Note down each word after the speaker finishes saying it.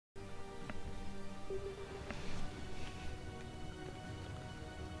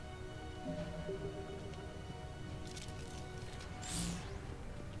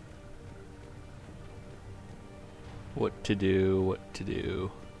What to do, what to do.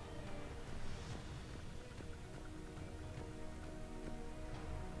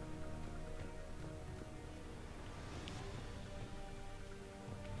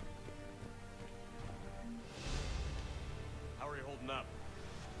 How are you holding up?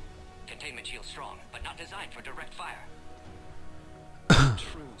 Containment shield strong, but not designed for direct fire.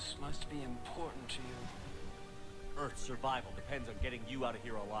 Truce must be important to you. Earth's survival depends on getting you out of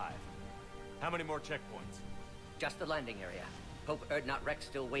here alive. How many more checkpoints? Just the landing area. Hope not Rex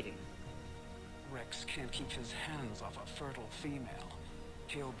still waiting. Rex can't keep his hands off a fertile female.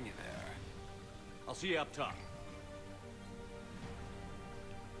 He'll be there. I'll see you up top.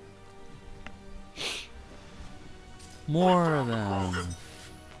 More of them.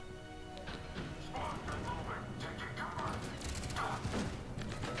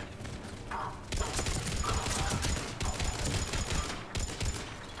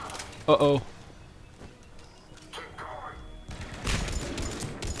 Uh-oh.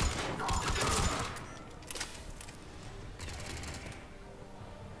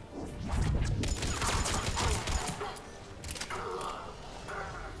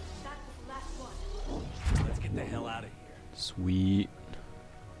 Let's get the hell out of here. Sweet.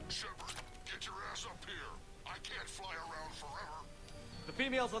 Shepard, get your ass up here. I can't fly around forever. The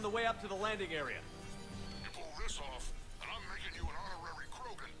female's on the way up to the landing area. You pull this off, and I'm making you an honorary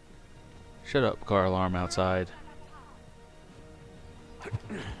Krogan. Shut up, car alarm outside.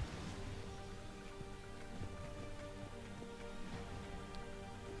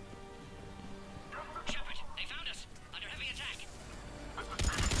 Shepard, they found us. Under heavy attack.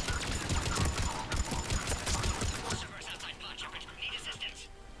 Servers outside pod, Shepard. Need assistance.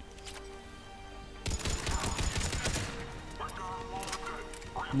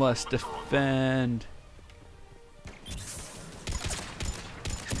 Must defend.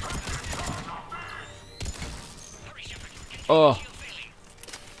 Hurry, Shepard. Oh. Shield failing.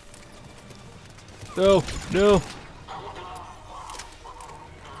 No, no.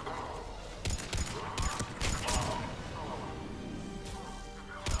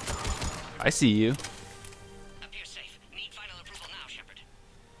 I see you. Appears safe. Need final approval now, Shepard.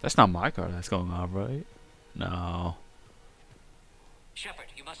 That's not my car that's going off, right? No. Shepard,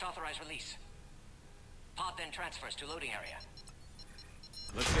 you must authorize release. Pod then transfers to loading area.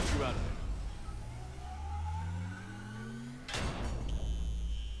 Let's get you out of there.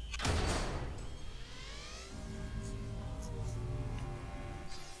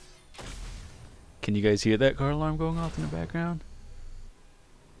 Can you guys hear that car alarm going off in the background?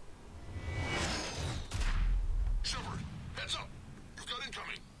 Shepard, heads up. You've got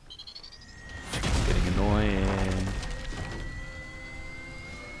incoming. Getting annoying.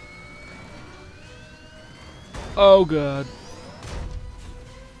 Oh god.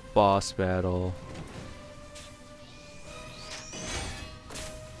 Boss battle.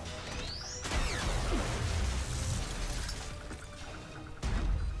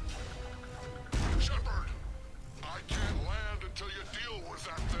 Shepard, I can't land until you deal with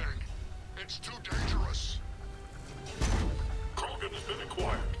that thing. It's too dangerous. Krogan has been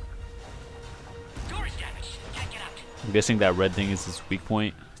acquired. Door is damaged. Can't get out. I'm guessing that red thing is his weak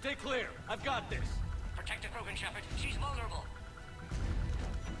point. Stay clear. I've got this. Protect the Krogan, Shepard. She's vulnerable.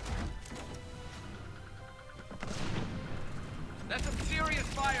 That's some serious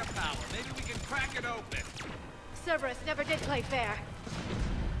firepower. Maybe we can crack it open. Cerberus never did play fair.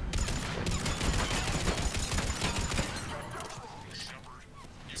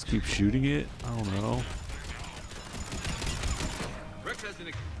 Just keep shooting it? I don't know. Rex has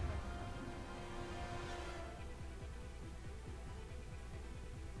an...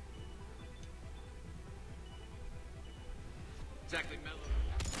 Exactly, Mellow.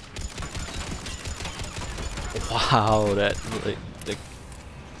 Wow, that like the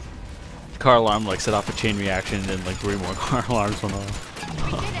car alarm like set off a chain reaction and then like 3 more car alarms went off.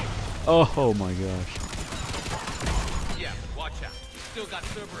 Oh my gosh. Yeah, watch out. Still got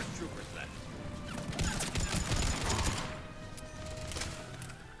Cerberus troopers left.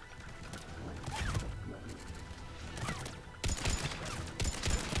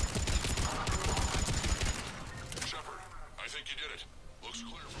 Shepard, I think you did it. Looks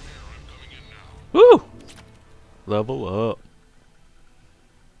clear from here. I'm coming in now. Woo! Level up.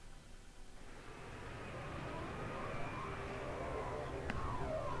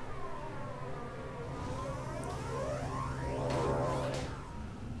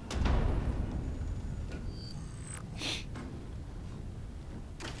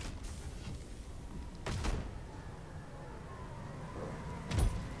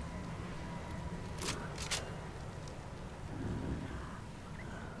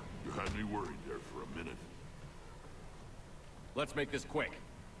 You had me worried there for a minute. Let's make this quick.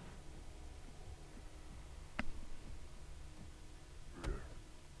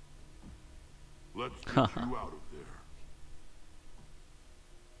 Let's get you out of there.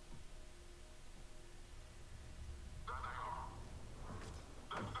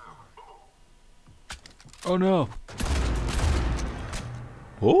 Oh no.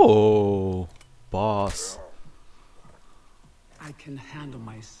 Oh, boss. I can handle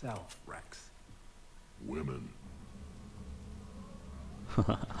myself, Rex. Women.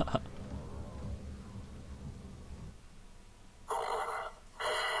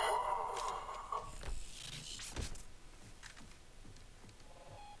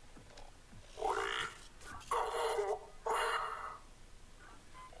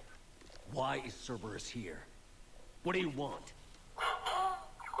 Why is Cerberus here? What do you want?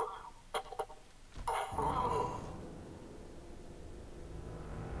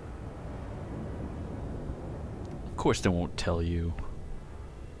 Of course they won't tell you.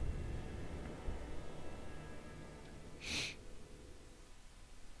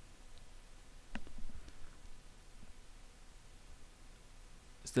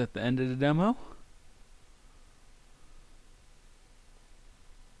 Is that the end of the demo?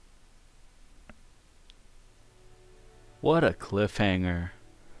 What a cliffhanger.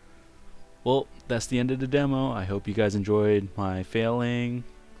 Well, that's the end of the demo. I hope you guys enjoyed my failing.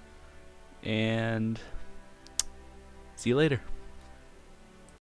 And see you later.